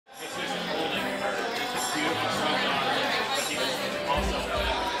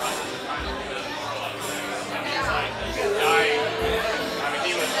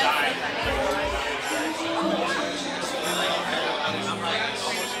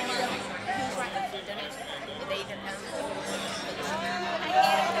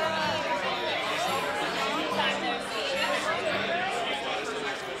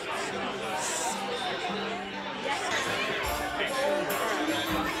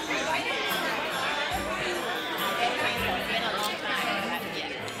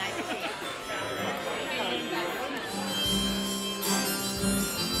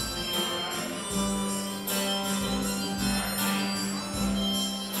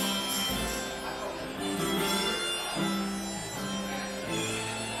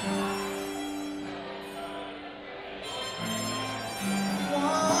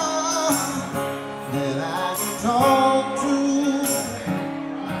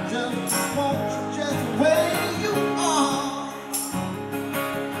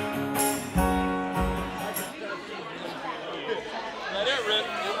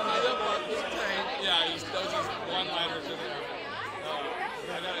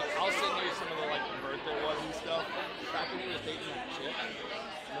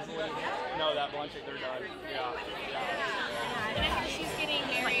think they're done. Yeah. And I think she's getting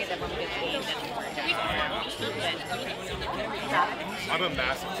married the week I'm a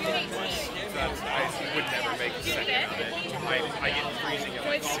massive fan. I would never make a second of it. I get freezing at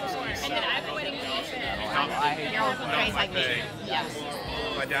like 6 And then I have a wedding date. Not my thing.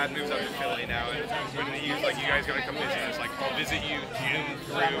 My dad moves up to Philly now, and when he's like, you guys gotta come visit, it's like, I'll visit you June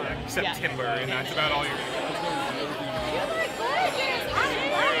through September, and that's about all you're gonna do.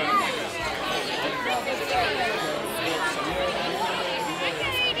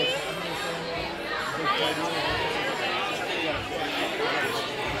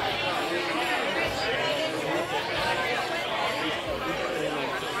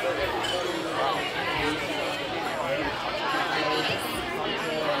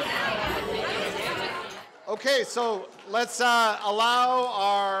 Okay, so let's allow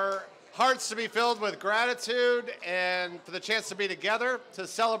our hearts to be filled with gratitude and for the chance to be together to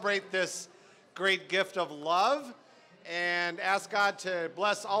celebrate this great gift of love and ask God to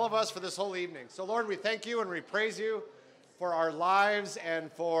bless all of us for this whole evening. So Lord, we thank you and we praise you for our lives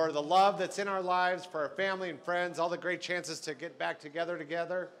and for the love that's in our lives, for our family and friends, all the great chances to get back together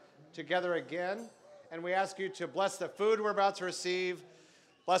again. And we ask you to bless the food we're about to receive.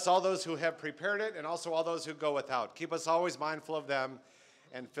 Bless all those who have prepared it and also all those who go without. Keep us always mindful of them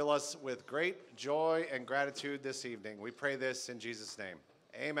and fill us with great joy and gratitude this evening. We pray this in Jesus' name.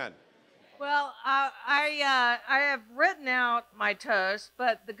 Amen. Well, I have written out my toast,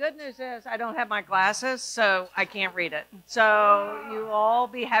 but the good news is I don't have my glasses, so I can't read it. So you all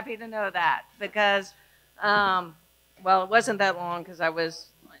be happy to know that because, well, it wasn't that long because I was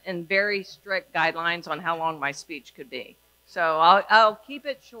in very strict guidelines on how long my speech could be. So I'll keep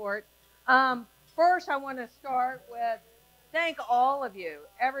it short. First, I want to start with thank all of you,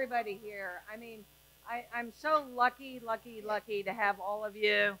 everybody here. I mean, I'm so lucky to have all of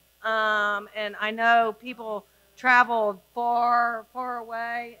you. And I know people traveled far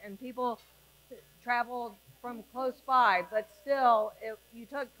away and people traveled from close by, but still, you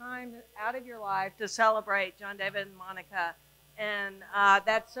took time out of your life to celebrate John David and Monica. And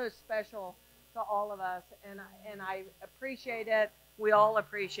that's so special to all of us, and I appreciate it. We all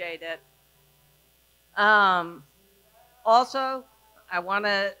appreciate it. Also, I want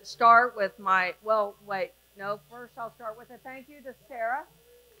to start with first I'll start with a thank you to Sarah.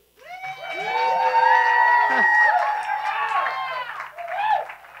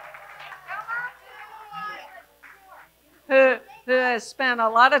 who has spent a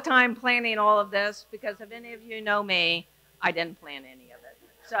lot of time planning all of this, because if any of you know me, I didn't plan any of it.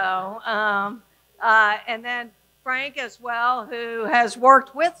 So, and then Frank as well, who has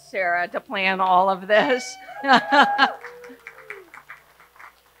worked with Sarah to plan all of this.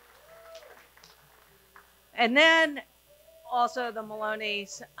 And then also the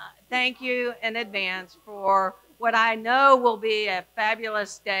Maloneys, thank you in advance for what I know will be a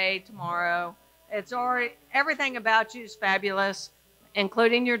fabulous day tomorrow. It's already, everything about you is fabulous,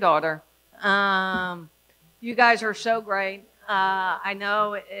 including your daughter. You guys are so great. I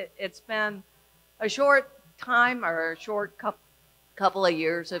know it's been a short time or a short couple of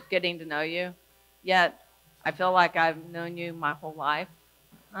years of getting to know you, yet I feel like I've known you my whole life.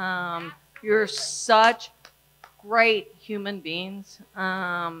 You're such great human beings,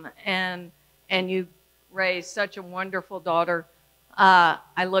 and you raised such a wonderful daughter.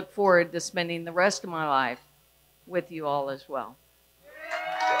 I look forward to spending the rest of my life with you all as well.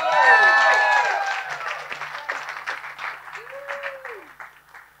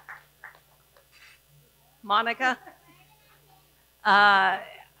 Monica,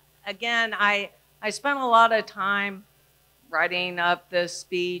 again, I spent a lot of time writing up this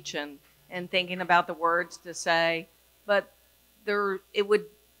speech and thinking about the words to say, but it would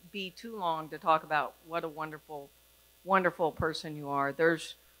be too long to talk about what a wonderful, wonderful person you are.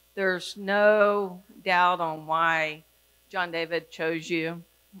 There's no doubt on why John David chose you.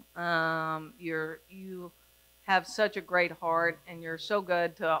 You have such a great heart, and you're so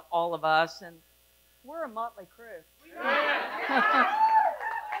good to all of us, and we're a motley crew. We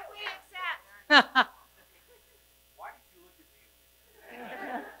accept.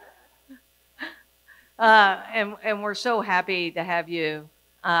 And we're so happy to have you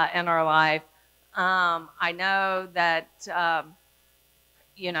in our life. I know that, I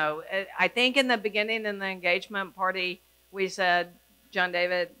think in the beginning in the engagement party, we said John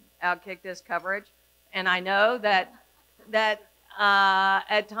David outkicked his coverage. And I know that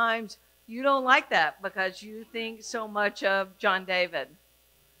at times you don't like that because you think so much of John David.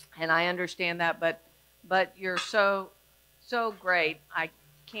 And I understand that, but you're so great. I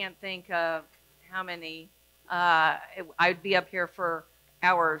can't think of how many, I'd be up here for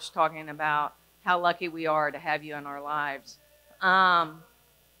hours talking about how lucky we are to have you in our lives.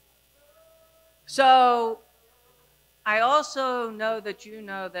 So I also know that you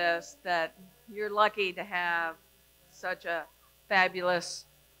know this, that you're lucky to have such a fabulous,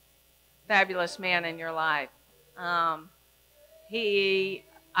 fabulous man in your life. As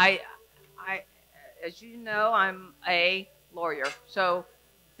you know, I'm a lawyer, so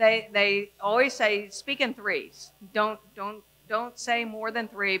they always say speak in threes. Don't say more than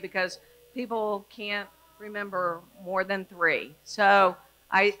three because people can't remember more than three. So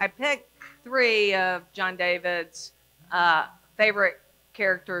I picked three of John David's favorite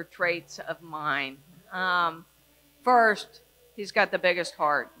character traits of mine. First, he's got the biggest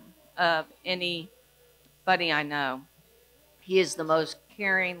heart of anybody I know. He is the most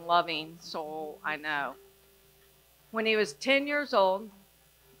caring, loving soul I know. When he was 10 years old,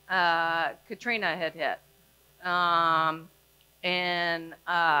 Katrina had hit.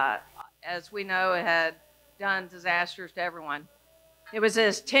 As we know, it had done disasters to everyone. It was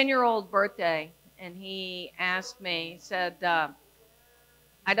his 10-year-old birthday, and he asked me, said, I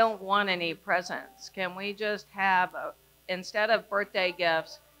don't want any presents. Can we just have, instead of birthday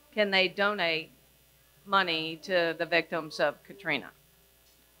gifts, can they donate money to the victims of Katrina?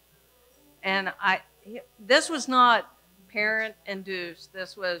 And this was not parent-induced.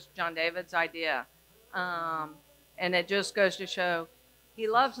 This was John David's idea. And it just goes to show he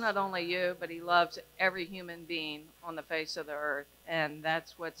loves not only you, but he loves every human being on the face of the earth. And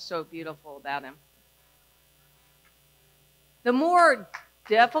that's what's so beautiful about him. The more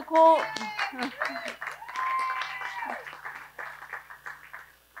difficult,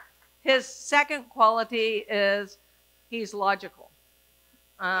 his second quality is he's logical.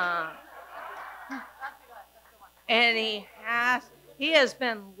 And he has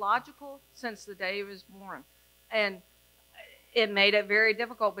been logical since the day he was born. And it made it very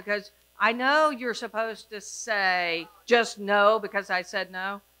difficult because I know you're supposed to say just no because I said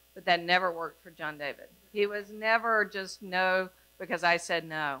no, but that never worked for John David. He was never just no because I said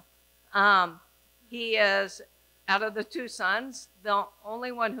no. He is, out of the two sons, the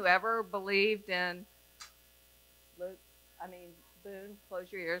only one who ever believed in, Boone, close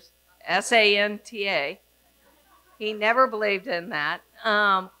your ears, Santa. He never believed in that.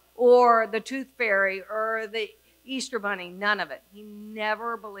 Or the Tooth Fairy or the Easter Bunny, none of it. He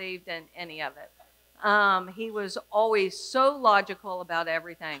never believed in any of it. He was always so logical about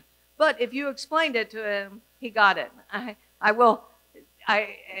everything. But if you explained it to him, he got it.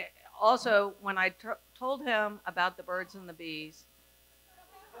 I also, when I told him about the birds and the bees,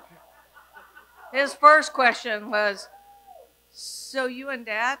 his first question was, so you and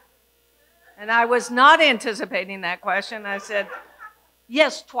Dad? And I was not anticipating that question. I said,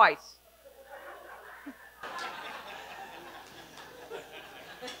 yes, twice.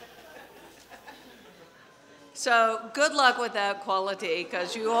 So good luck with that quality,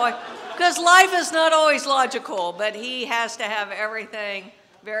 because life is not always logical, but he has to have everything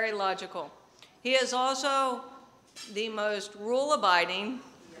very logical. He is also the most rule-abiding,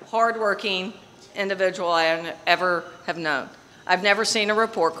 hardworking individual I ever have known. I've never seen a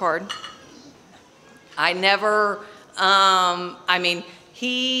report card.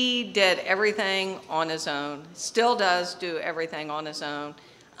 He did everything on his own, still does do everything on his own.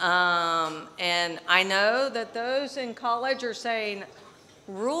 And I know that those in college are saying,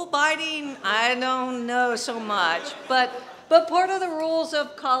 rule-abiding, I don't know so much, but part of the rules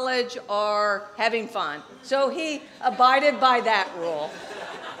of college are having fun. So he abided by that rule.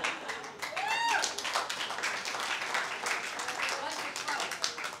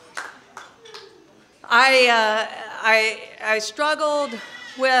 I struggled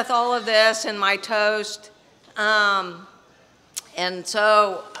with all of this in my toast, and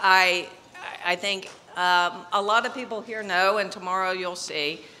so I think a lot of people here know, and tomorrow you'll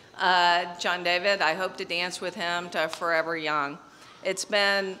see, John David. I hope to dance with him to Forever Young. It's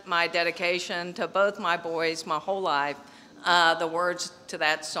been my dedication to both my boys my whole life, the words to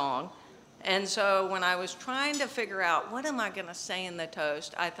that song. And so when I was trying to figure out what am I going to say in the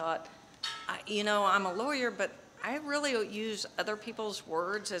toast, I thought, I'm a lawyer, but I really use other people's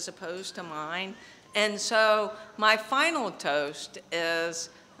words as opposed to mine. And so my final toast is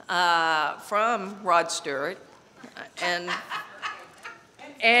from Rod Stewart and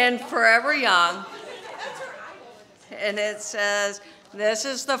Forever Young. And it says, this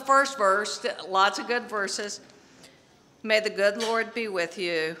is the first verse, lots of good verses. May the good Lord be with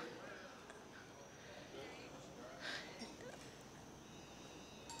you.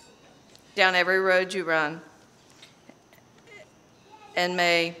 Down every road you run. And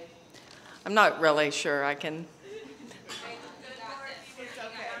I'm not really sure I can.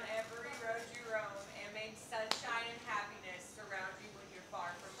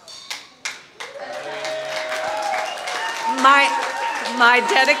 My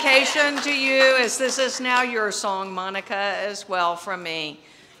dedication to you is this is now your song, Monica, as well from me.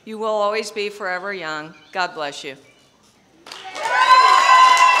 You will always be forever young. God bless you.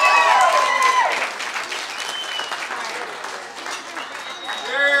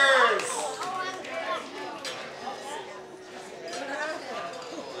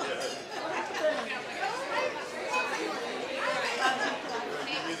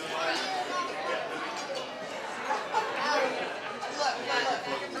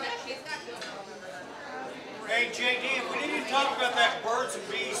 Hey, JD, if we need to talk about that birds and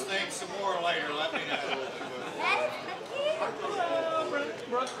bees thing some more later, let me know.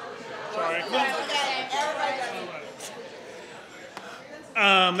 Sorry.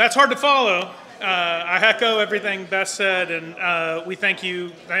 That's hard to follow. I echo everything Beth said, and we thank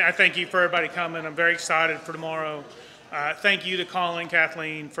you. I thank you for everybody coming. I'm very excited for tomorrow. Thank you to Colin and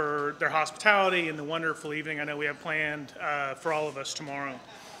Kathleen for their hospitality and the wonderful evening I know we have planned for all of us tomorrow.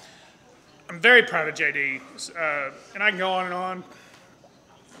 I'm very proud of JD, and I can go on and on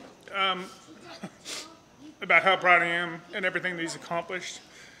about how proud I am and everything that he's accomplished.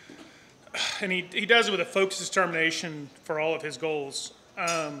 And he does it with a focused determination for all of his goals.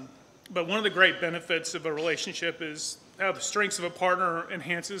 But one of the great benefits of a relationship is how the strengths of a partner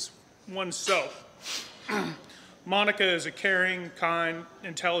enhances oneself. Monica is a caring, kind,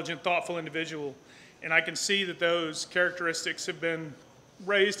 intelligent, thoughtful individual, and I can see that those characteristics have been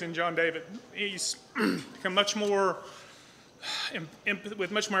raised in John David. He's become much more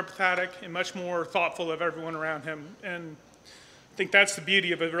empathetic and much more thoughtful of everyone around him. And I think that's the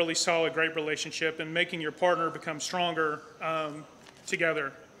beauty of a really solid, great relationship, and making your partner become stronger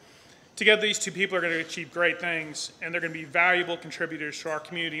together. Together, these two people are going to achieve great things, and they're going to be valuable contributors to our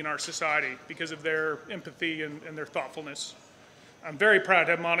community and our society because of their empathy and their thoughtfulness. I'm very proud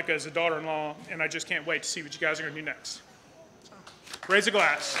to have Monica as a daughter-in-law, and I just can't wait to see what you guys are going to do next. Raise a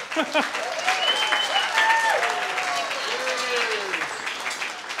glass.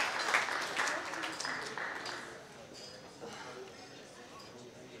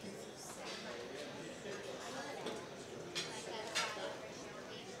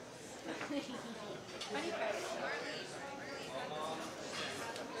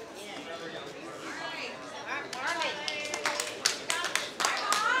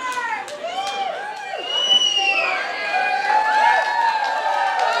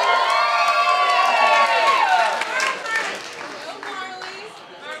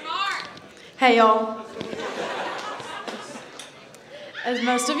 Hey y'all. As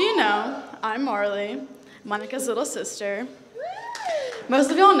most of you know, I'm Marley, Monica's little sister.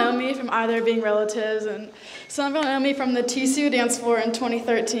 Most of y'all know me from either being relatives, and some of y'all know me from the TCU dance floor in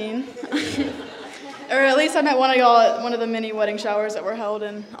 2013. Or at least I met one of y'all at one of the many wedding showers that were held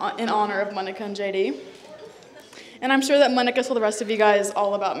in honor of Monica and JD. And I'm sure that Monica told the rest of you guys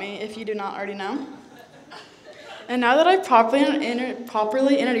all about me, if you do not already know. And now that I've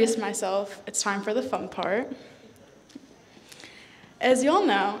properly introduced myself, it's time for the fun part. As y'all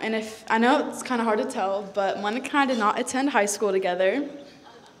know, and if I know it's kind of hard to tell, but Monica and I did not attend high school together.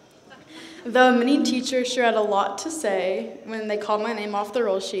 Though many teachers sure had a lot to say when they called my name off the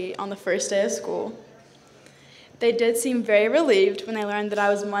roll sheet on the first day of school. They did seem very relieved when they learned that I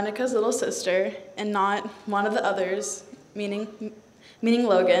was Monica's little sister and not one of the others, meaning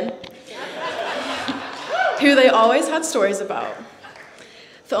Logan, who they always had stories about.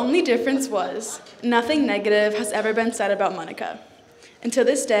 The only difference was nothing negative has ever been said about Monica. And to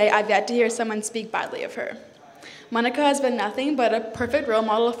this day, I've yet to hear someone speak badly of her. Monica has been nothing but a perfect role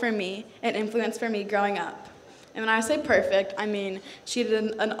model for me and influence for me growing up. And when I say perfect, I mean she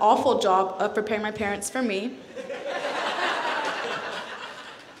did an awful job of preparing my parents for me.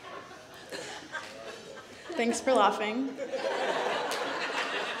 Thanks for laughing.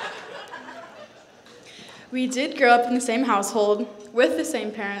 We did grow up in the same household with the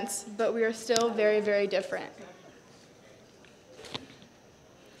same parents, but we are still very, very different.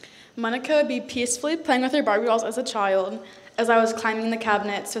 Monica would be peacefully playing with her Barbie dolls as a child, as I was climbing the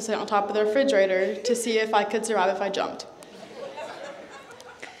cabinets to sit on top of the refrigerator to see if I could survive if I jumped.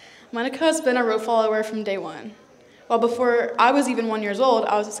 Monica has been a rule follower from day one. While before I was even 1 year old,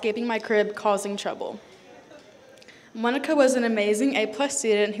 I was escaping my crib causing trouble. Monica was an amazing A+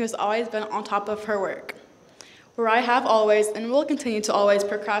 student who has always been on top of her work, where I have always and will continue to always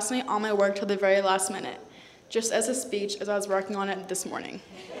procrastinate on my work till the very last minute, just as a speech as I was working on it this morning.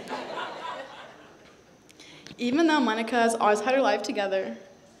 Even though Monica has always had her life together,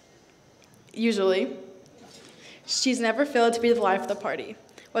 usually, she's never failed to be the life of the party,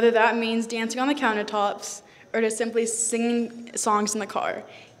 whether that means dancing on the countertops or just simply singing songs in the car,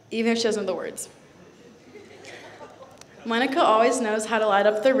 even if she doesn't know the words. Monica always knows how to light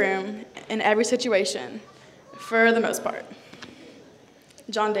up the room in every situation, for the most part.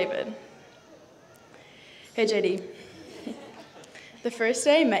 John David. Hey, JD. The first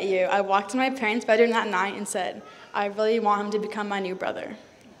day I met you, I walked in my parents' bedroom that night and said, I really want him to become my new brother.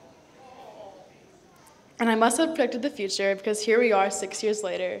 And I must have predicted the future, because here we are 6 years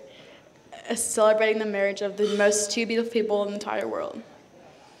later, celebrating the marriage of the most two beautiful people in the entire world.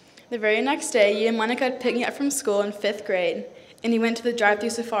 The very next day, you and Monica picked me up from school in 5th grade, and you went to the drive-thru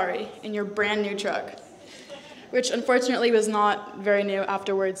safari in your brand new truck, which unfortunately was not very new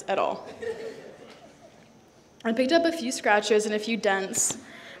afterwards at all. I picked up a few scratches and a few dents,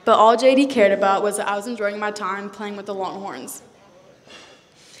 but all JD cared about was that I was enjoying my time playing with the Longhorns.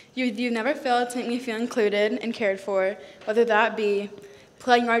 You've never failed to make me feel included and cared for, whether that be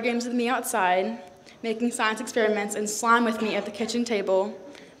playing yard games with me outside, making science experiments and slime with me at the kitchen table,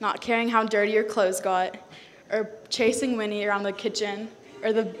 not caring how dirty your clothes got, or chasing Winnie around the kitchen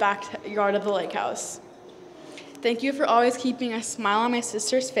or the backyard of the lake house. Thank you for always keeping a smile on my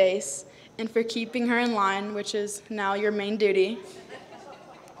sister's face and for keeping her in line, which is now your main duty.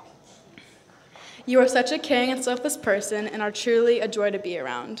 You are such a caring and selfless person and are truly a joy to be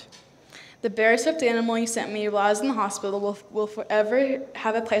around. The bear stuffed animal you sent me while I was in the hospital will forever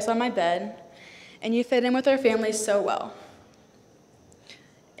have a place on my bed, and you fit in with our family so well.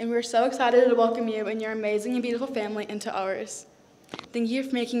 And we're so excited to welcome you and your amazing and beautiful family into ours. Thank you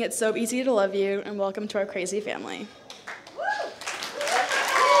for making it so easy to love you, and welcome to our crazy family.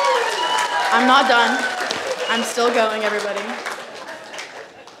 I'm not done. I'm still going, everybody.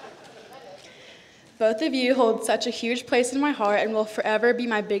 Both of you hold such a huge place in my heart and will forever be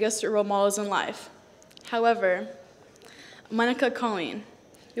my biggest role models in life. However, Monica, Colleen,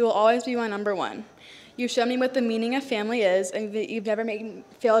 you will always be my number one. You've shown me what the meaning of family is, and that you've never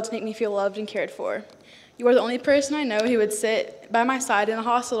failed to make me feel loved and cared for. You are the only person I know who would sit by my side in a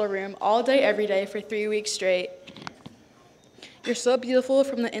hospital room all day, every day for 3 weeks straight. You're so beautiful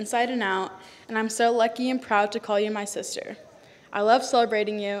from the inside and out, and I'm so lucky and proud to call you my sister. I love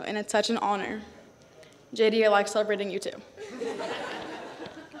celebrating you, and it's such an honor. JD, I like celebrating you too.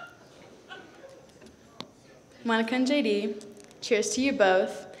 Monica and JD, cheers to you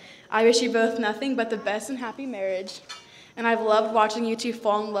both. I wish you both nothing but the best and happy marriage, and I've loved watching you two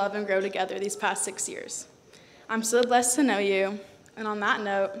fall in love and grow together these past 6 years. I'm so blessed to know you, and on that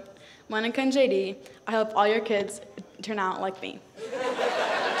note, Monica and JD, I hope all your kids turn out like me.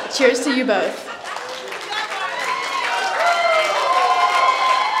 Cheers to you both.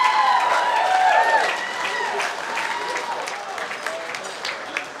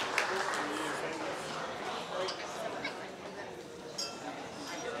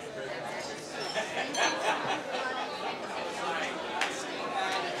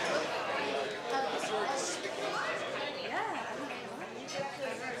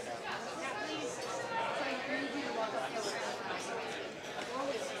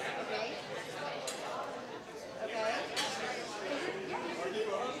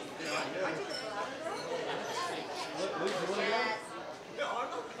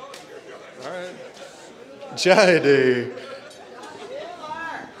 JD.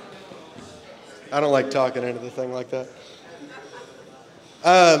 I don't like talking into the thing like that.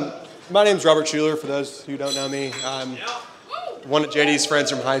 My name's Robert Schuler, for those who don't know me. I'm one of JD's friends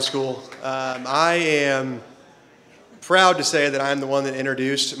from high school. I am proud to say that I'm the one that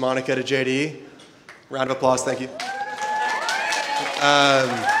introduced Monica to JD. Round of applause, thank you.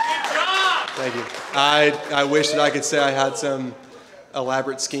 Thank you. I wish that I could say I had some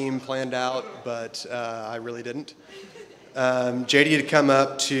elaborate scheme planned out, but I really didn't. JD had come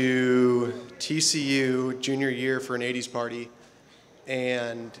up to TCU junior year for an 80s party,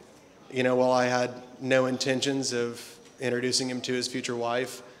 and while I had no intentions of introducing him to his future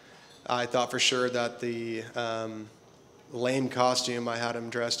wife, I thought for sure that the lame costume I had him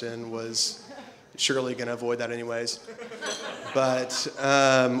dressed in was surely going to avoid that anyways. But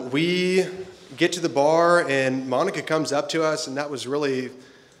we get to the bar, and Monica comes up to us, and that was really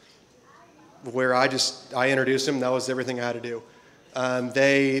where I introduced him. That was everything I had to do.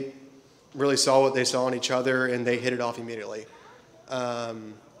 They really saw what they saw in each other, and they hit it off immediately. I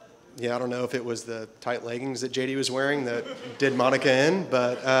don't know if it was the tight leggings that JD was wearing that did Monica in,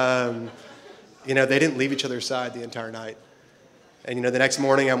 but they didn't leave each other's side the entire night. And the next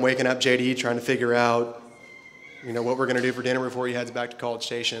morning I'm waking up JD trying to figure out what we're going to do for dinner before he heads back to College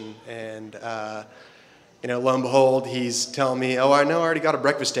Station. And, lo and behold, he's telling me, oh, I know, I already got a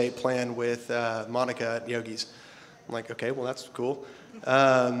breakfast date planned with Monica at Yogi's. I'm like, okay, well, that's cool.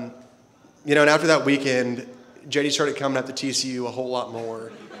 And after that weekend, JD started coming up to TCU a whole lot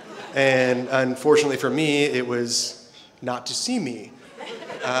more. And unfortunately for me, it was not to see me.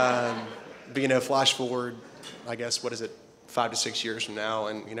 But, you know, flash forward, I guess, what is it, 5 to 6 years from now,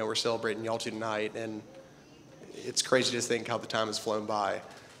 and, you know, we're celebrating y'all two tonight, and it's crazy to think how the time has flown by.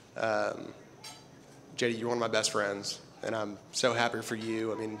 JD, you're one of my best friends, and I'm so happy for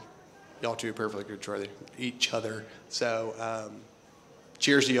you. I mean, y'all two are perfectly good for each other. So,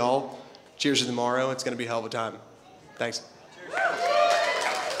 cheers to y'all. Cheers to tomorrow. It's going to be a hell of a time. Thanks.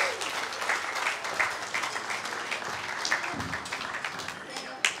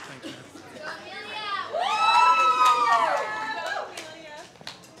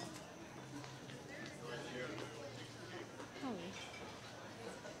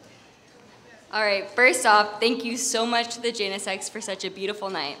 All right, first off, thank you so much to the Janus X for such a beautiful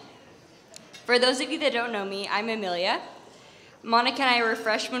night. For those of you that don't know me, I'm Amelia. Monica and I were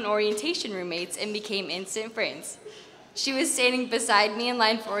freshman orientation roommates and became instant friends. She was standing beside me in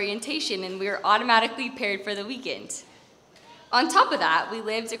line for orientation, and we were automatically paired for the weekend. On top of that, we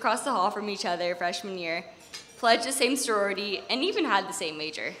lived across the hall from each other freshman year, pledged the same sorority, and even had the same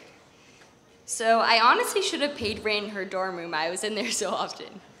major. So I honestly should have paid rent in her dorm room. I was in there so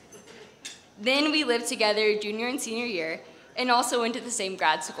often. Then we lived together junior and senior year, and also went to the same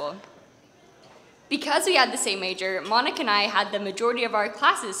grad school. Because we had the same major, Monica and I had the majority of our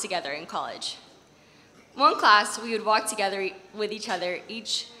classes together in college. One class, we would walk together with each other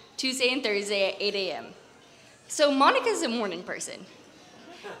each Tuesday and Thursday at 8 a.m. So Monica's a morning person,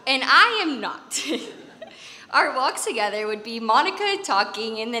 and I am not. Our walks together would be Monica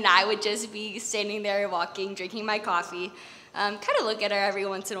talking, and then I would just be standing there walking, drinking my coffee, kind of look at her every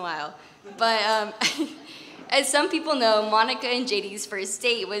once in a while. But as some people know, Monica and JD's first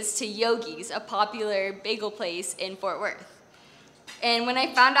date was to Yogi's, a popular bagel place in Fort Worth. And when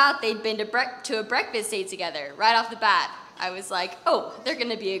I found out they'd been to a breakfast date together, right off the bat, I was like, oh, they're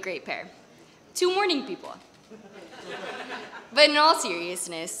gonna be a great pair. 2 morning people. But in all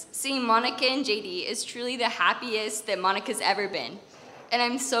seriousness, seeing Monica and JD is truly the happiest that Monica's ever been. And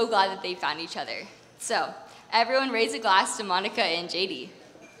I'm so glad that they found each other. So, everyone raise a glass to Monica and JD.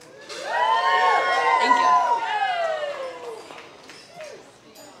 Thank you.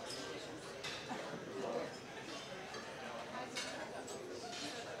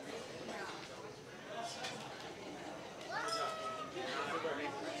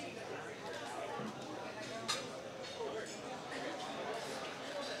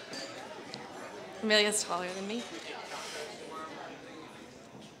 Amelia's taller than me.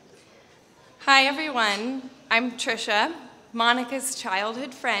 Hi, everyone. I'm Trisha, Monica's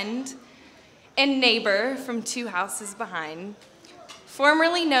childhood friend and neighbor from 2 houses behind,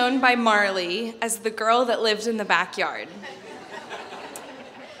 formerly known by Marley as the girl that lived in the backyard.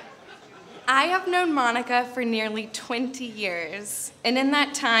 I have known Monica for nearly 20 years, and in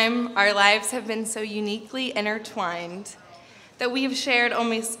that time, our lives have been so uniquely intertwined that we have shared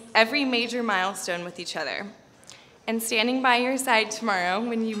almost every major milestone with each other. And standing by your side tomorrow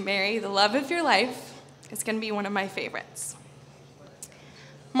when you marry the love of your life is going to be one of my favorites.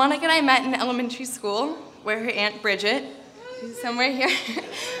 Monica and I met in elementary school, where her Aunt Bridget, who's somewhere here,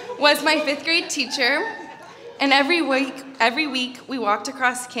 was my 5th grade teacher. And every week we walked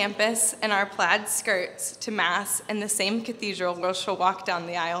across campus in our plaid skirts to Mass in the same cathedral where she'll walk down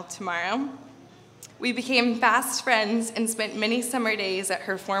the aisle tomorrow. We became fast friends and spent many summer days at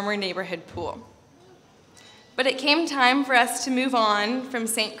her former neighborhood pool. But it came time for us to move on from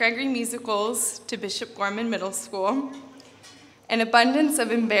St. Gregory Musicals to Bishop Gorman Middle School. An abundance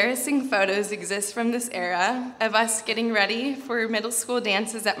of embarrassing photos exist from this era of us getting ready for middle school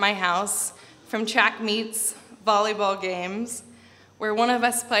dances at my house, from track meets, volleyball games, where one of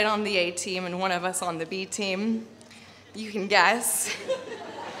us played on the A team and one of us on the B team. You can guess.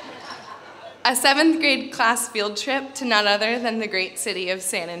 A 7th grade class field trip to none other than the great city of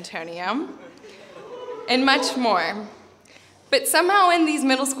San Antonio, and much more. But somehow in these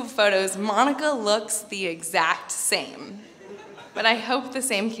middle school photos, Monica looks the exact same. But I hope the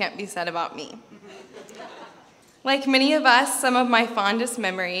same can't be said about me. Like many of us, some of my fondest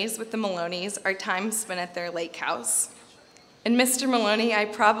memories with the Maloneys are time spent at their lake house. And Mr. Maloney, I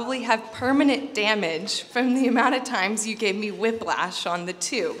probably have permanent damage from the amount of times you gave me whiplash on the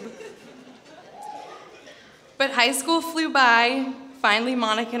tube. But high school flew by, finally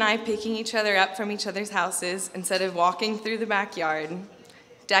Monica and I picking each other up from each other's houses instead of walking through the backyard,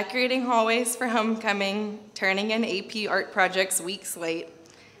 decorating hallways for homecoming, turning in AP art projects weeks late,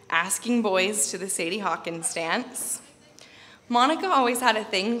 asking boys to the Sadie Hawkins dance. Monica always had a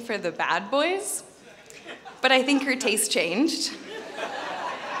thing for the bad boys, but I think her taste changed.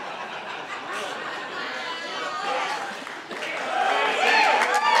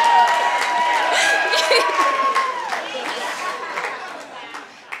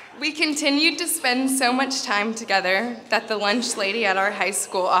 We continued to spend so much time together that the lunch lady at our high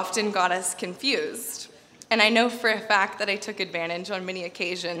school often got us confused. And I know for a fact that I took advantage on many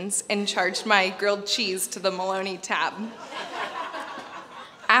occasions and charged my grilled cheese to the Maloney tab.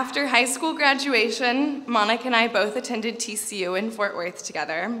 After high school graduation, Monica and I both attended TCU in Fort Worth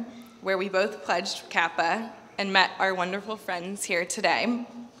together, where we both pledged Kappa and met our wonderful friends here today.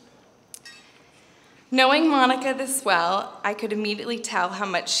 Knowing Monica this well, I could immediately tell how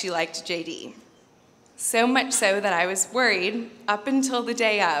much she liked JD. So much so that I was worried, up until the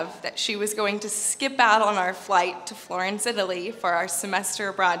day of, that she was going to skip out on our flight to Florence, Italy for our semester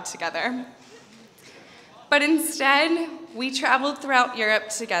abroad together. But instead, we traveled throughout Europe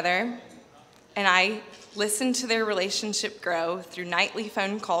together, and I listened to their relationship grow through nightly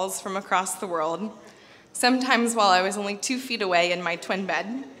phone calls from across the world, sometimes while I was only 2 feet away in my twin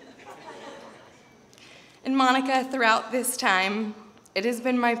bed. And Monica, throughout this time, it has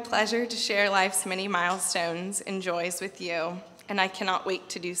been my pleasure to share life's many milestones and joys with you, and I cannot wait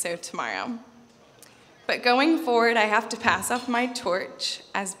to do so tomorrow. But going forward, I have to pass off my torch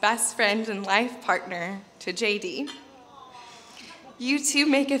as best friend and life partner to JD. You two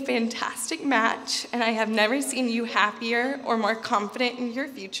make a fantastic match, and I have never seen you happier or more confident in your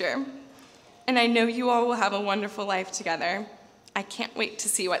future. And I know you all will have a wonderful life together. I can't wait to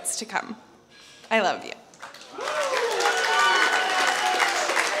see what's to come. I love you.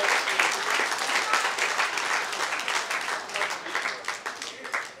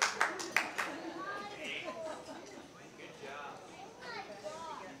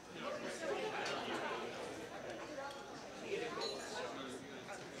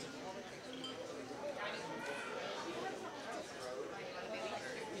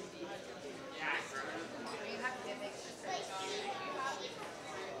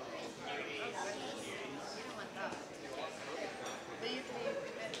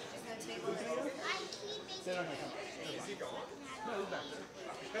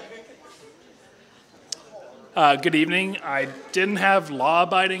 Good evening. I didn't have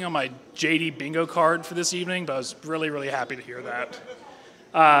law-abiding on my JD bingo card for this evening, but I was really, really happy to hear that.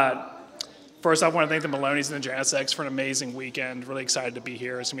 First, I want to thank the Maloneys and the Janisecs for an amazing weekend. Really excited to be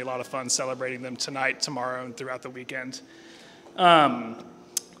here. It's going to be a lot of fun celebrating them tonight, tomorrow, and throughout the weekend. My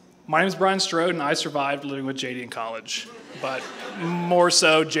name is Brian Strode, and I survived living with JD in college. But more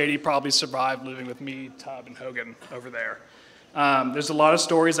so, JD probably survived living with me, Tub, and Hogan over there. There's a lot of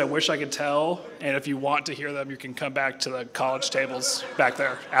stories I wish I could tell, and if you want to hear them, you can come back to the college tables back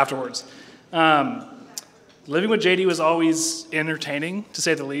there afterwards. Living with JD was always entertaining, to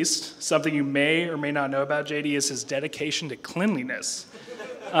say the least. Something you may or may not know about JD is his dedication to cleanliness.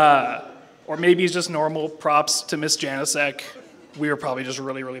 Or maybe he's just normal. Props to Miss Janisek. We were probably just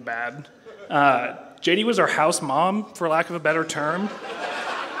really, really bad. JD was our house mom, for lack of a better term.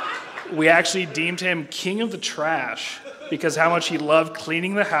 We actually deemed him king of the trash because how much he loved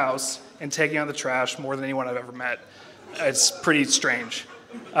cleaning the house and taking out the trash more than anyone I've ever met. It's pretty strange.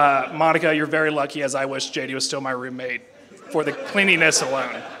 Monica, you're very lucky, as I wish JD was still my roommate for the cleanliness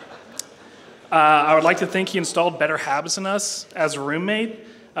alone. I would like to think he installed better habits in us as a roommate,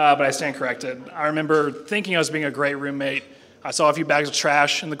 but I stand corrected. I remember thinking I was being a great roommate. I saw a few bags of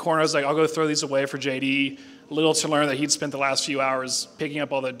trash in the corner. I was like, I'll go throw these away for JD. Little to learn that he'd spent the last few hours picking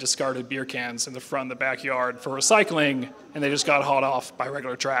up all the discarded beer cans in the front of the backyard for recycling, and they just got hauled off by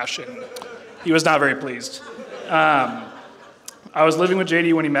regular trash, and he was not very pleased. I was living with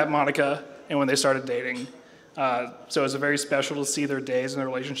JD when he met Monica and when they started dating, so it was very special to see their days and their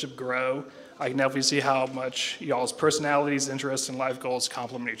relationship grow. I can definitely see how much y'all's personalities, interests, and life goals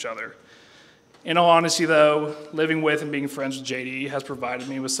complement each other. In all honesty, though, living with and being friends with JD has provided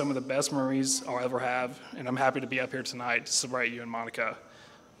me with some of the best memories I'll ever have, and I'm happy to be up here tonight to celebrate you and Monica.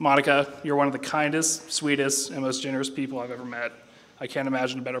 Monica, you're one of the kindest, sweetest, and most generous people I've ever met. I can't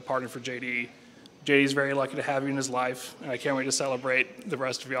imagine a better partner for JD. JD's very lucky to have you in his life, and I can't wait to celebrate the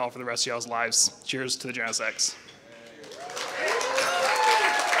rest of y'all for the rest of y'all's lives. Cheers to the Janisecs.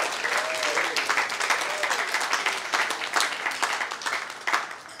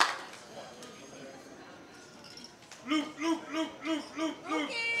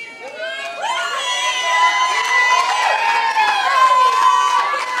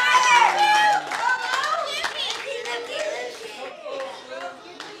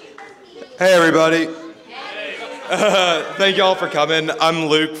 Hey everybody. Thank y'all for coming. I'm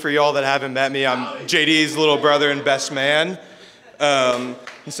Luke, for y'all that haven't met me. I'm JD's little brother and best man.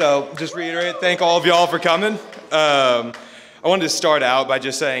 So just reiterate, thank all of y'all for coming. I wanted to start out by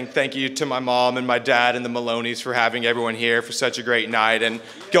just saying thank you to my mom and my dad and the Maloneys for having everyone here for such a great night and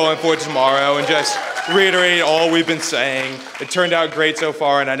going for tomorrow, and just reiterate all we've been saying. It turned out great so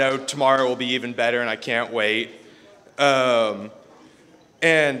far, and I know tomorrow will be even better, and I can't wait. And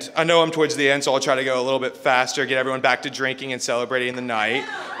I know I'm towards the end, so I'll try to go a little bit faster, get everyone back to drinking and celebrating the night.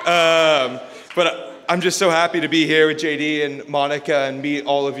 But I'm just so happy to be here with JD and Monica and meet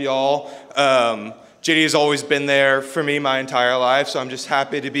all of y'all. JD has always been there for me my entire life, so I'm just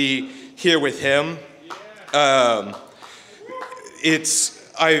happy to be here with him. JD's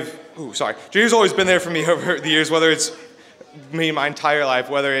always been there for me over the years, whether it's me my entire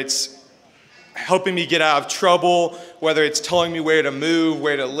life, whether it's helping me get out of trouble, whether it's telling me where to move,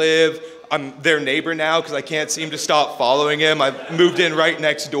 where to live. I'm their neighbor now because I can't seem to stop following him. I've moved in right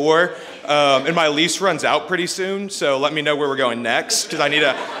next door, and my lease runs out pretty soon, so let me know where we're going next because I need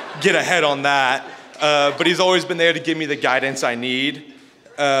to get ahead on that. But he's always been there to give me the guidance I need.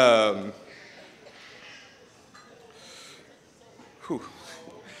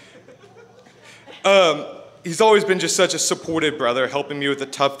 He's always been just such a supportive brother, helping me with the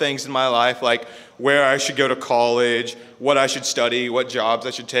tough things in my life, like where I should go to college, what I should study, what jobs I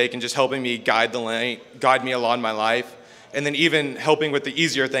should take, and just helping me guide me along my life. And then even helping with the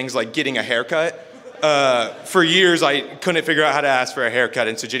easier things like getting a haircut. For years, I couldn't figure out how to ask for a haircut,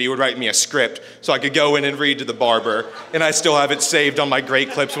 and so JD would write me a script so I could go in and read to the barber, and I still have it saved on my great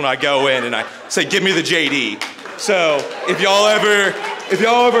clips when I go in, and I say, give me the JD. So if y'all ever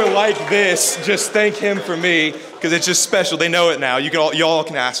like this, just thank him for me, because it's just special. They know it now. Y'all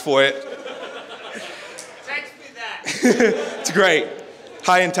can ask for it. Text me that. It's great.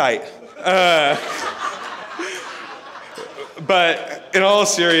 High and tight. But in all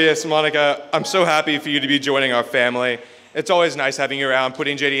seriousness, Monica, I'm so happy for you to be joining our family. It's always nice having you around,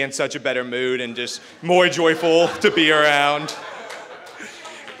 putting JD in such a better mood and just more joyful to be around.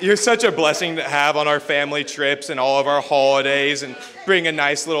 You're such a blessing to have on our family trips and all of our holidays, and bring a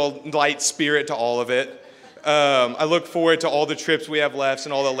nice little light spirit to all of it. I look forward to all the trips we have left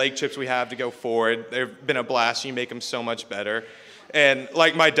and all the lake trips we have to go forward. They've been a blast. You make them so much better. And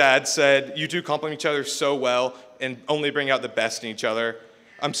like my dad said, you two complement each other so well and only bring out the best in each other.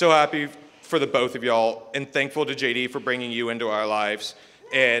 I'm so happy for the both of y'all, and thankful to JD for bringing you into our lives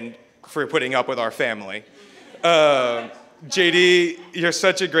and for putting up with our family. JD, you're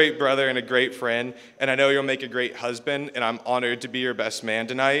such a great brother and a great friend, and I know you'll make a great husband, and I'm honored to be your best man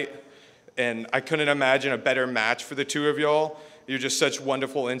tonight. And I couldn't imagine a better match for the two of y'all. You're just such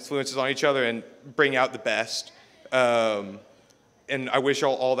wonderful influences on each other and bring out the best. And I wish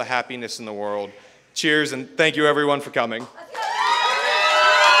y'all all the happiness in the world. Cheers, and thank you everyone for coming.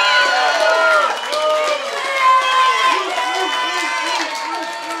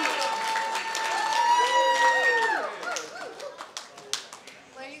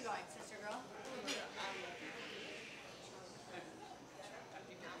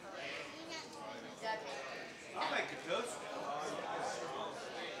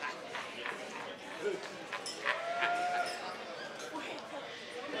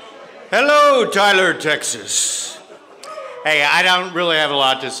 Hello, Tyler, Texas. Hey, I don't really have a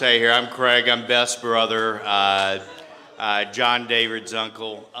lot to say here. I'm Craig. I'm Beth's brother, John David's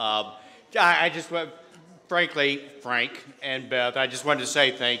uncle. I just want, frankly, Frank and Beth, I just wanted to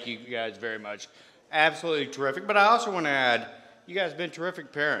say thank you guys very much. Absolutely terrific. But I also want to add, you guys have been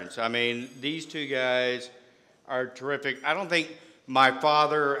terrific parents. I mean, these two guys are terrific. I don't think my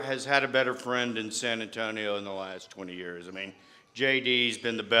father has had a better friend in San Antonio in the last 20 years. I mean, JD's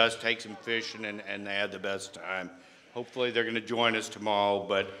been the best, takes him fishing, and they had the best time. Hopefully they're going to join us tomorrow,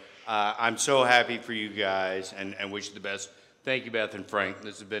 but I'm so happy for you guys and wish you the best. Thank you, Beth and Frank.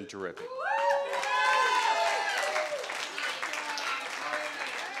 This has been terrific.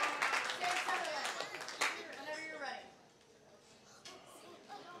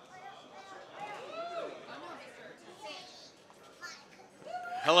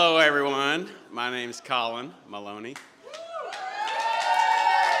 Hello, everyone. My name's Colin Maloney.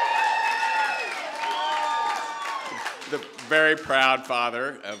 The very proud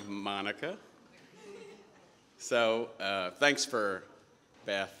father of Monica. So thanks for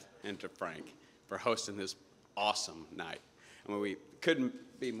Beth and to Frank for hosting this awesome night. I mean, we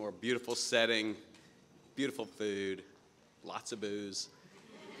couldn't be more beautiful setting, beautiful food, lots of booze,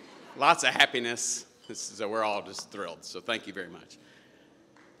 lots of happiness. So we're all just thrilled. So thank you very much.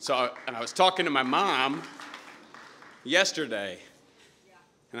 So I was talking to my mom yesterday,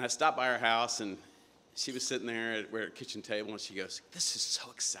 and I stopped by her house, and she was sitting there at our kitchen table, and she goes, "This is so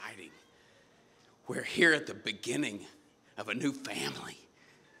exciting. We're here at the beginning of a new family."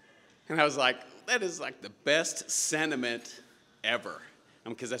 And I was like, that is like the best sentiment ever.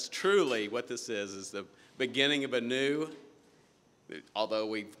 Because that's truly what this is the beginning of a new, although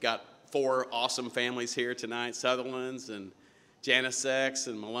we've got 4 awesome families here tonight, Sutherlands and Janiseks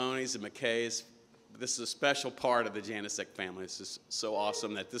and Maloney's and McKay's. This is a special part of the Janisek family. It's just so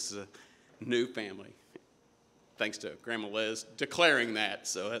awesome that this is a new family. Thanks to Grandma Liz declaring that,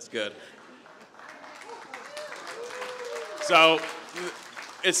 so that's good. So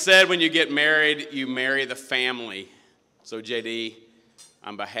it's said when you get married, you marry the family. So JD,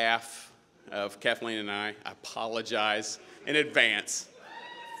 on behalf of Kathleen and I apologize in advance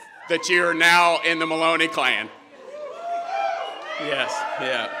that you are now in the Maloney clan. Yes,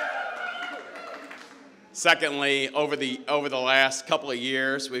 yeah. Secondly, over the last couple of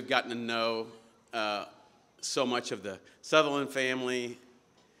years, we've gotten to know so much of the Sutherland family,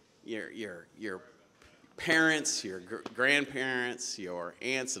 your parents, your grandparents, your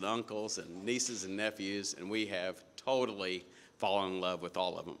aunts and uncles, and nieces and nephews, and we have totally fallen in love with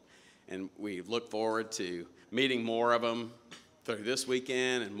all of them. And we look forward to meeting more of them through this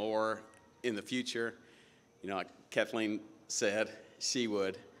weekend and more in the future. You know, like Kathleen said, she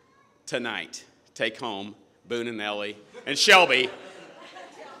would tonight take home Boone and Ellie and Shelby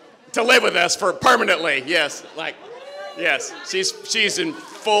to live with us for permanently. Yes, yes, she's in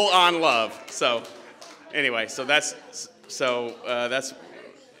full-on love. So anyway, that's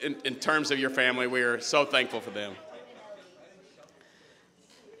in terms of your family, we are so thankful for them.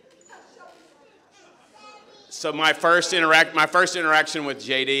 So my first interaction with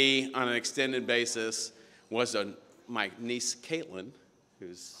JD on an extended basis was my niece Caitlin,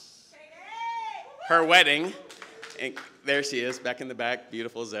 who's her wedding, and there she is back in the back,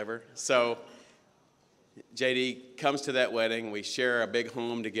 beautiful as ever. So JD comes to that wedding, we share a big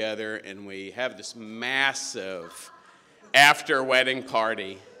home together, and we have this massive after-wedding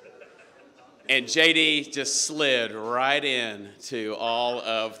party. And JD just slid right in to all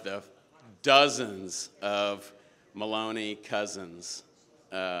of the dozens of Maloney cousins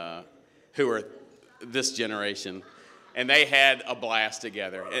who are this generation, and they had a blast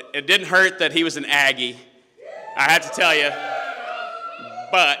together. It didn't hurt that he was an Aggie, I have to tell you,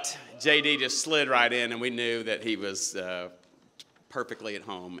 but JD just slid right in, and we knew that he was perfectly at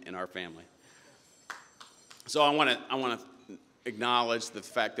home in our family. So I want to acknowledge the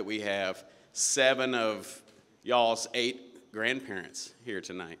fact that we have 7 of y'all's 8 grandparents here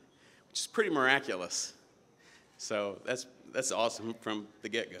tonight, which is pretty miraculous. So that's awesome from the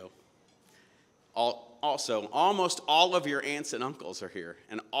get-go. Also, almost all of your aunts and uncles are here,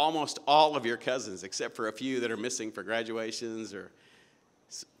 and almost all of your cousins, except for a few that are missing for graduations or,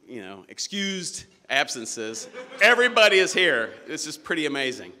 you know, excused absences. Everybody is here. This is pretty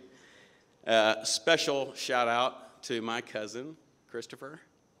amazing. Special shout out to my cousin, Christopher.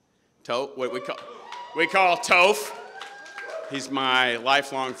 What we call Toph. He's my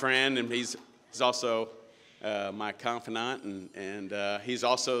lifelong friend, and he's also my confidant, and he's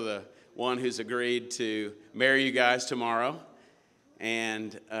also the one who's agreed to marry you guys tomorrow.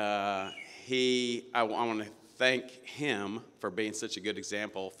 And I want to thank him for being such a good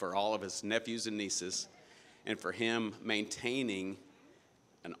example for all of his nephews and nieces, and for him maintaining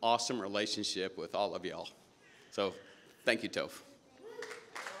an awesome relationship with all of y'all. So thank you, Toph.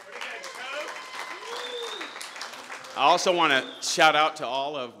 I also want to shout out to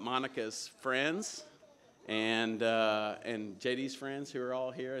all of Monica's friends and JD's friends who are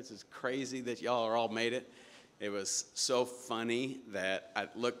all here. It's just crazy that y'all are all made it. It was so funny that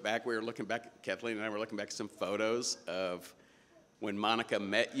we were looking back, Kathleen and I were looking back at some photos of when Monica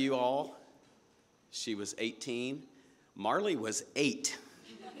met you all. She was 18. Marley was 8.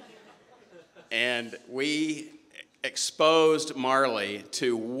 And we exposed Marley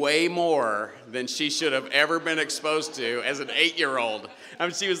to way more than she should have ever been exposed to as an 8-year-old. I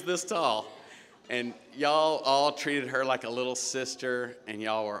mean, she was this tall. And y'all all treated her like a little sister, and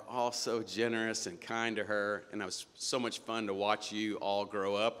y'all were all so generous and kind to her. And it was so much fun to watch you all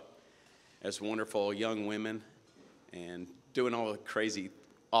grow up as wonderful young women and doing all the crazy,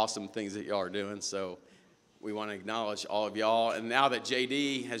 awesome things that y'all are doing. So we want to acknowledge all of y'all. And now that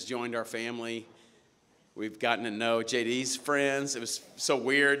JD has joined our family, we've gotten to know JD's friends. It was so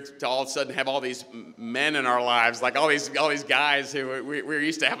weird to all of a sudden have all these men in our lives, like all these guys who we're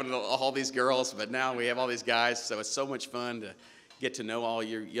used to having all these girls, but now we have all these guys. So it's so much fun to get to know all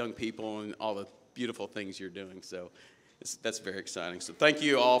your young people and all the beautiful things you're doing. So that's very exciting. So thank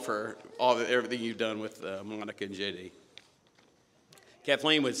you all for everything you've done with Monica and JD.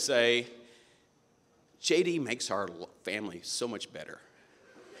 Kathleen would say, JD makes our family so much better.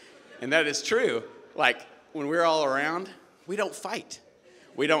 And that is true. Like, when we're all around, we don't fight.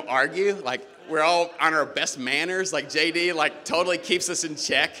 we don't argue. Like, we're all on our best manners. Like, JD, like, totally keeps us in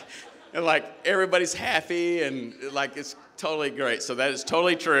check. And, like, everybody's happy, and, like, it's totally great. So that is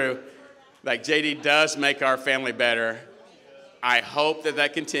totally true. Like, JD does make our family better. I hope that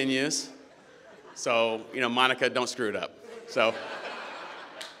that continues. So, you know, Monica, don't screw it up.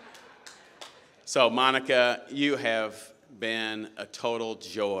 So Monica, you have been a total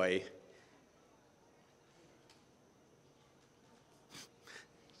joy.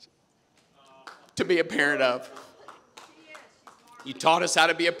 To be a parent of. You taught us how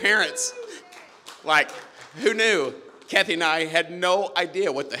to be a parents. Like, who knew? Kathy and I had no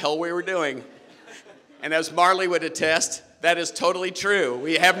idea what the hell we were doing. And as Marley would attest, that is totally true.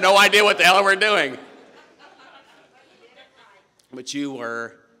 We have no idea what the hell we're doing. But you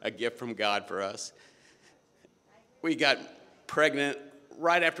were a gift from God for us. We got pregnant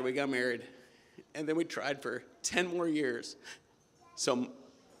right after we got married, and then we tried for 10 more years. So,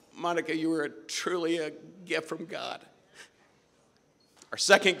 Monica, you were truly a gift from God. Our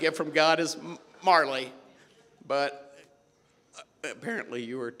second gift from God is Marley, but apparently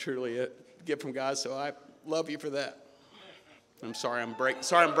you were truly a gift from God, so I love you for that. I'm sorry I'm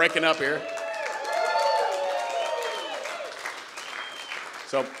breaking up here.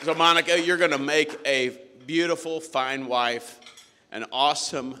 So Monica, you're going to make a beautiful, fine wife, an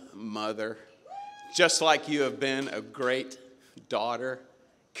awesome mother, just like you have been a great daughter,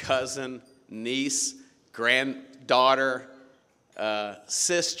 cousin, niece, granddaughter,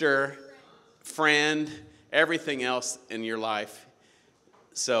 sister, friend, everything else in your life.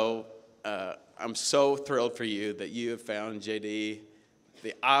 So I'm so thrilled for you that you have found JD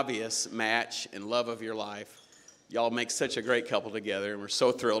the obvious match and love of your life. Y'all make such a great couple together, and we're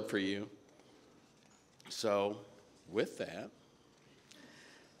so thrilled for you. So with that,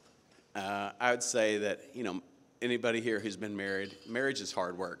 I would say that, you know, anybody here who's been married, marriage is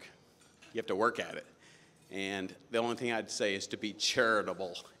hard work. You have to work at it. And the only thing I'd say is to be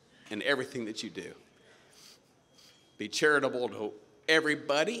charitable in everything that you do. Be charitable to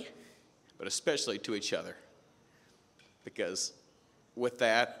everybody, but especially to each other. Because with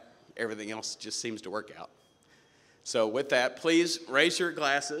that, everything else just seems to work out. So with that, please raise your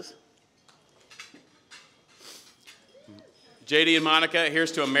glasses. JD and Monica,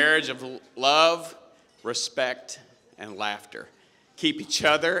 here's to a marriage of love, respect, and laughter. Keep each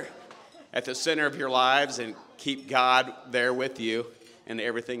other at the center of your lives and keep God there with you, and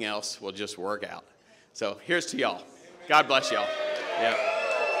everything else will just work out. So here's to y'all. God bless y'all. Yep.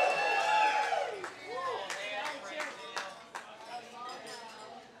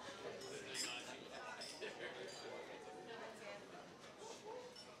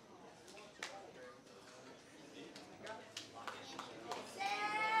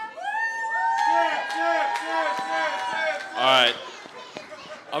 All right,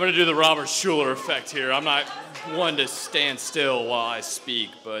 I'm going to do the Robert Schuller effect here. I'm not one to stand still while I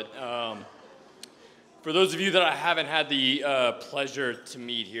speak, but for those of you that I haven't had the pleasure to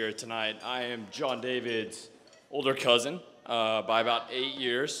meet here tonight, I am John David's older cousin by about 8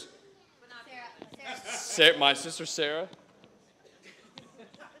 years. My sister Sarah.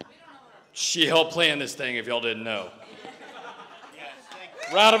 She helped plan this thing, if y'all didn't know.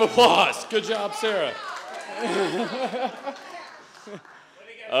 Round of applause. Good job, Sarah.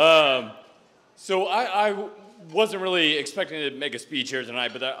 So I wasn't really expecting to make a speech here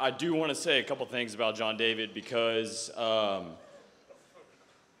tonight, but I do want to say a couple things about John David because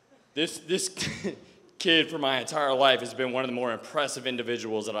this kid for my entire life has been one of the more impressive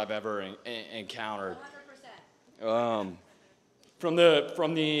individuals that I've ever encountered. 100%. From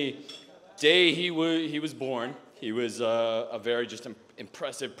the day he was born, he was a very just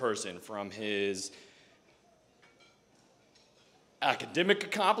impressive person. From his academic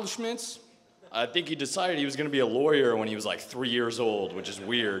accomplishments, I think he decided he was going to be a lawyer when he was like 3 years old, which is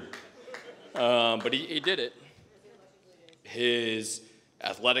weird. But he did it. His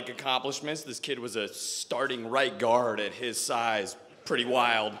athletic accomplishments, this kid was a starting right guard at his size. Pretty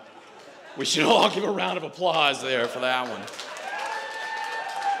wild. We should all give a round of applause there for that one.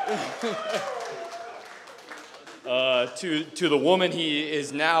 To the woman he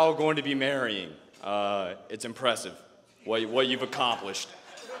is now going to be marrying, it's impressive what you've accomplished.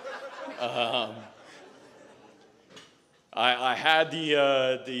 I had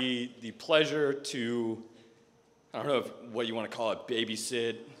the pleasure to, I don't know what you want to call it,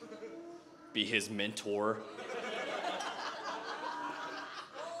 babysit, be his mentor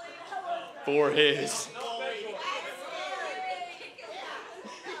for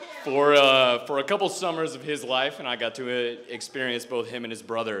a couple summers of his life, and I got to experience both him and his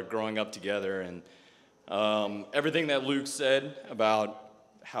brother growing up together. And everything that Luke said about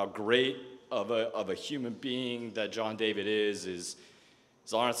how great of a human being that John David is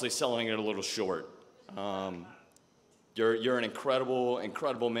honestly selling it a little short. You're an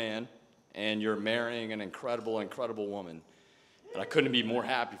incredible man, and you're marrying an incredible woman. And I couldn't be more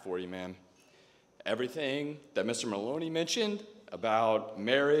happy for you, man. Everything that Mr. Maloney mentioned about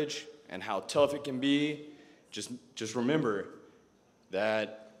marriage and how tough it can be, just remember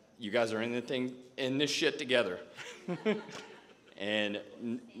that you guys are in this shit together. And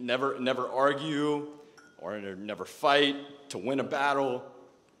never argue or never fight to win a battle.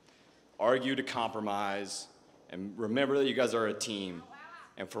 Argue to compromise. And remember that you guys are a team.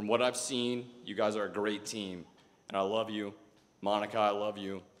 And from what I've seen, you guys are a great team. And I love you. Monica, I love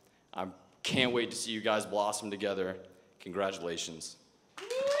you. I can't wait to see you guys blossom together. Congratulations.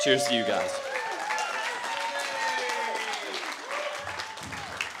 Cheers to you guys.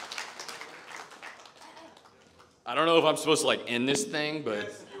 I don't know if I'm supposed to like end this thing,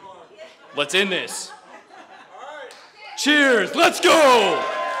 but let's end this. Cheers, let's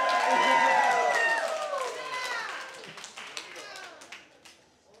go!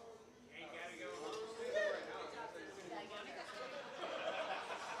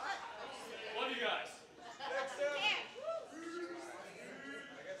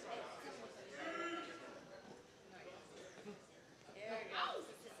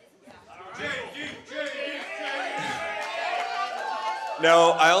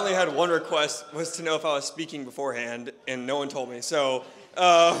 No, I only had one request, was to know if I was speaking beforehand, and no one told me. So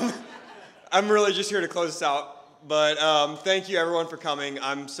I'm really just here to close this out. But thank you, everyone, for coming.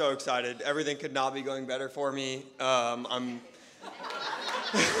 I'm so excited. Everything could not be going better for me. I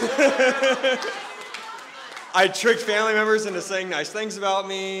tricked family members into saying nice things about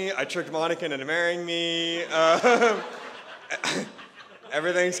me. I tricked Monica into marrying me.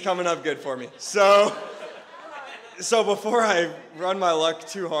 Everything's coming up good for me. So before I run my luck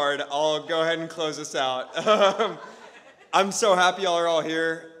too hard, I'll go ahead and close this out. I'm so happy y'all are all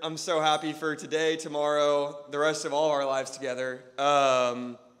here. I'm so happy for today, tomorrow, the rest of all of our lives together.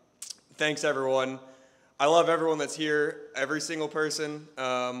 Thanks, everyone. I love everyone that's here, every single person.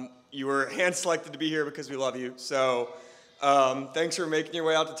 You were hand-selected to be here because we love you. So thanks for making your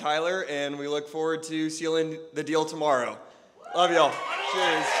way out to Tyler, and we look forward to sealing the deal tomorrow. Love y'all.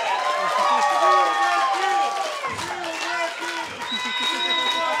 Cheers.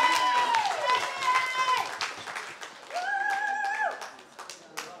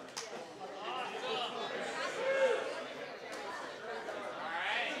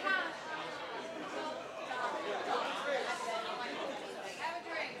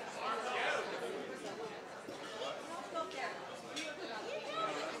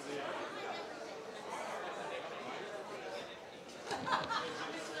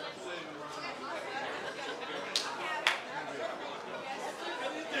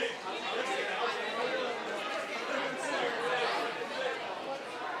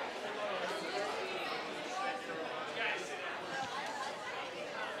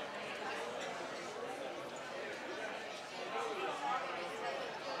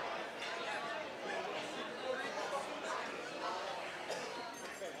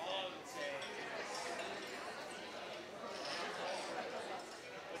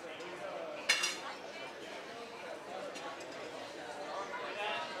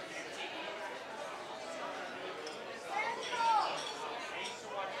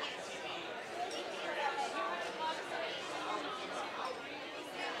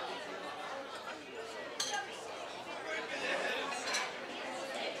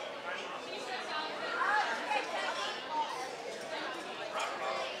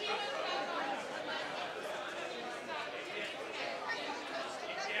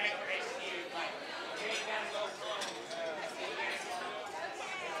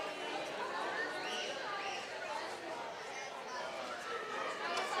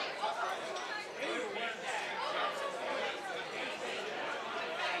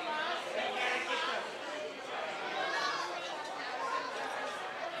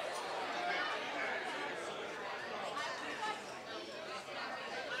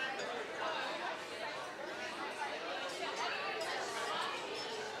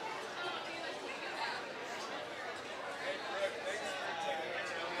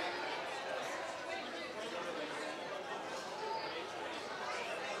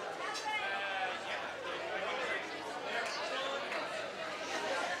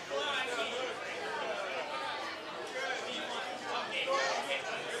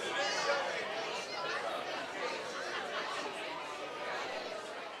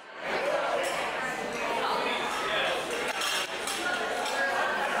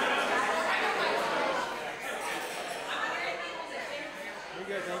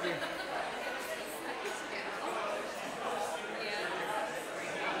 good. Thank you.